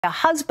A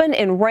husband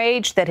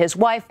enraged that his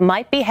wife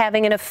might be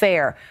having an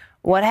affair.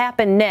 What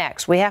happened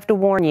next, we have to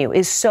warn you,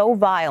 is so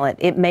violent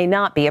it may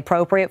not be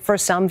appropriate for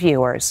some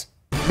viewers.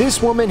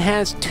 This woman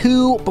has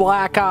two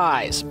black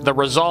eyes, the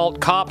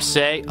result, cops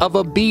say, of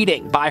a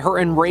beating by her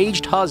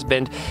enraged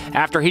husband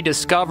after he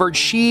discovered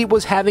she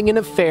was having an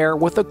affair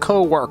with a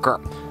coworker.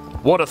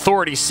 What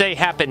authorities say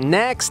happened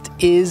next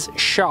is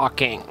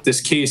shocking. This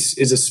case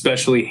is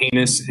especially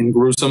heinous and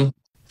gruesome.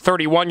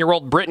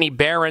 31-year-old Brittany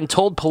Barron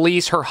told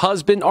police her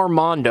husband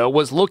Armando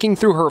was looking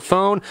through her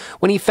phone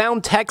when he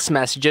found text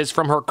messages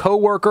from her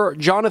coworker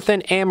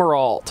Jonathan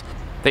Amerald.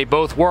 They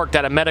both worked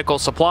at a medical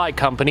supply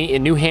company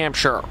in New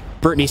Hampshire.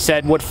 Brittany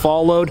said what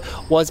followed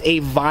was a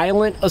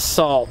violent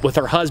assault, with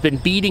her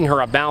husband beating her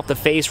about the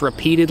face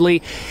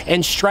repeatedly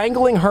and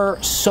strangling her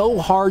so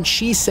hard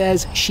she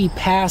says she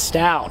passed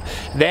out.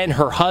 Then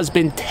her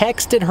husband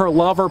texted her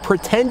lover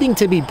pretending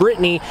to be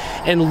Brittany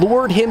and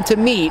lured him to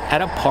meet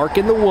at a park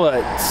in the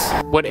woods.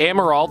 When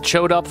Amerald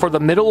showed up for the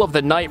middle of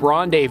the night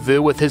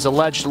rendezvous with his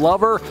alleged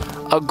lover,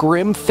 a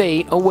grim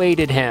fate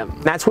awaited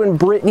him. That's when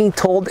Brittany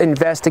told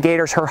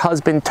investigators her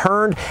husband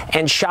turned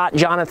and shot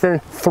Jonathan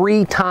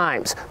 3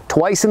 times.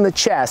 Twice in the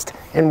chest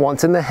and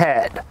once in the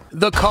head.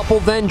 The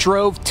couple then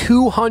drove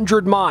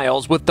 200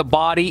 miles with the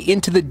body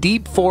into the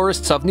deep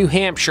forests of New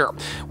Hampshire,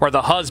 where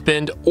the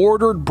husband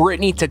ordered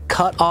Brittany to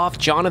cut off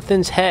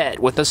Jonathan's head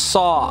with a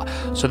saw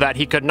so that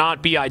he could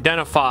not be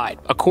identified,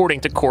 according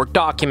to court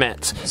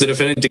documents. The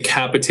defendant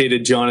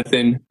decapitated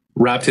Jonathan,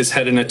 wrapped his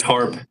head in a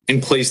tarp,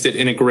 and placed it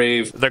in a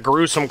grave. The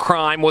gruesome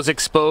crime was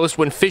exposed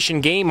when Fish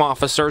and Game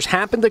officers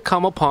happened to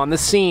come upon the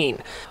scene.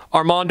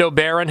 Armando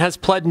Barron has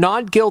pled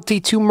not guilty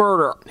to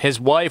murder. His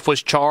wife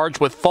was charged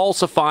with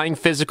falsifying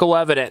physical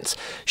evidence.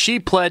 She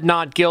pled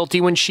not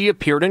guilty when she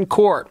appeared in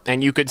court,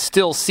 and you could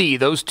still see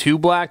those 2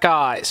 black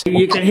eyes.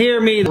 You can hear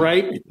me,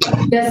 right?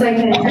 Yes, I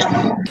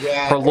can.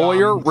 Her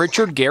lawyer,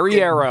 Richard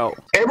Guerriero.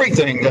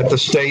 Everything that the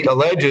state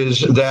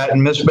alleges that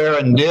Ms.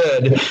 Barron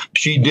did,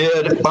 she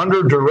did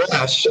under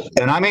duress,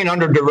 and I mean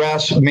under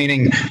duress,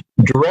 meaning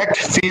direct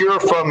fear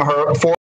from her.